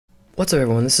What's up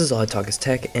everyone, this is Talk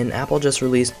Tech, and Apple just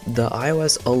released the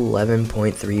iOS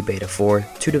 11.3 Beta 4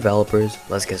 to developers.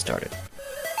 Let's get started.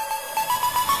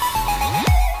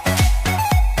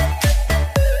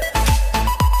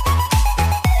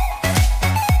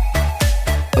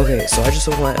 Okay, so I just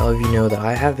want to let all of you know that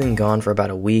I have been gone for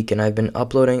about a week, and I've been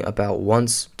uploading about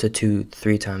once to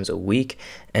three times a week,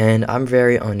 and I'm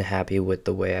very unhappy with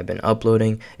the way I've been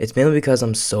uploading. It's mainly because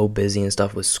I'm so busy and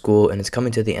stuff with school, and it's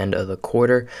coming to the end of the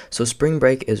quarter, so spring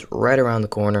break is right around the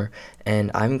corner,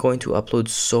 and I'm going to upload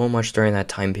so much during that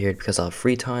time period because I'll have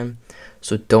free time.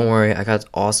 So don't worry, I got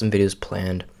awesome videos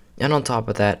planned. And on top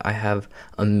of that, I have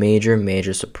a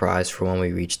major surprise for when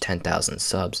we reach 10,000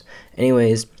 subs.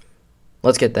 Anyways,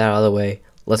 let's get that out of the way.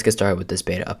 Let's get started with this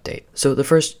beta update. So the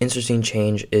first interesting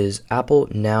change is Apple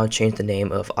now changed the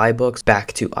name of iBooks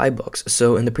back to iBooks.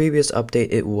 So in the previous update,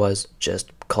 it was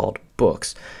just called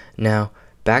Books. Now,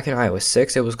 back in iOS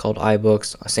 6, it was called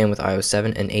iBooks, same with iOS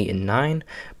 7 and 8 and 9,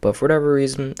 but for whatever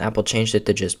reason, Apple changed it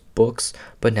to just Books,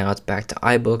 but now it's back to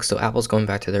iBooks, so Apple's going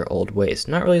back to their old ways.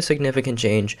 Not really a significant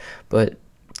change, but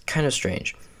kind of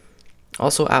strange.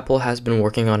 Also, Apple has been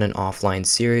working on an offline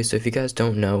Siri, so if you guys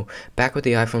don't know, back with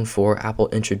the iPhone 4, Apple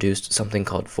introduced something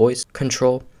called voice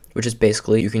control, which is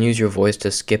basically you can use your voice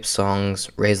to skip songs,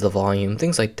 raise the volume,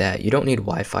 things like that. You don't need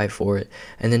Wi-Fi for it.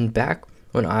 And then back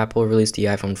when Apple released the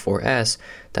iPhone 4S,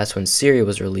 that's when Siri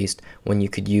was released, when you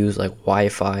could use like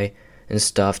Wi-Fi and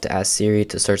stuff to ask Siri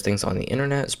to search things on the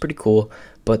internet. It's pretty cool,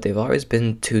 but they've always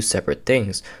been two separate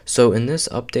things. So in this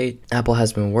update, Apple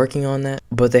has been working on that,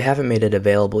 but they haven't made it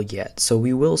available yet. So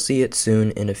we will see it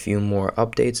soon in a few more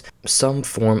updates, some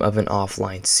form of an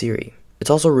offline Siri. It's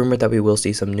also rumored that we will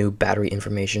see some new battery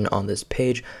information on this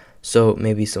page, so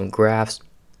maybe some graphs,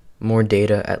 more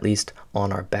data at least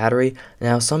on our battery.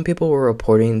 Now, some people were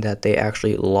reporting that they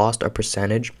actually lost a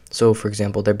percentage. So for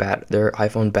example, their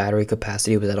iPhone battery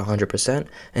capacity was at 100%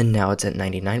 and now it's at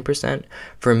 99%.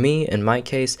 For me, in my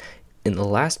case, in the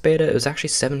last beta, it was actually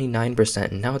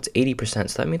 79% and now it's 80%.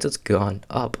 So that means it's gone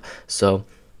up. So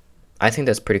I think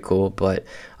that's pretty cool, but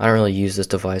I don't really use this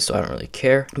device, so I don't really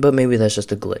care. But maybe that's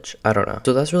just a glitch. I don't know.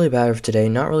 So that's really bad for today.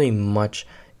 Not really much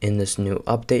in this new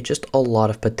update, just a lot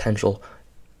of potential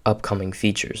upcoming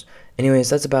features. Anyways,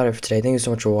 that's about it for today. Thank you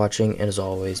so much for watching, and as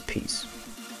always, peace.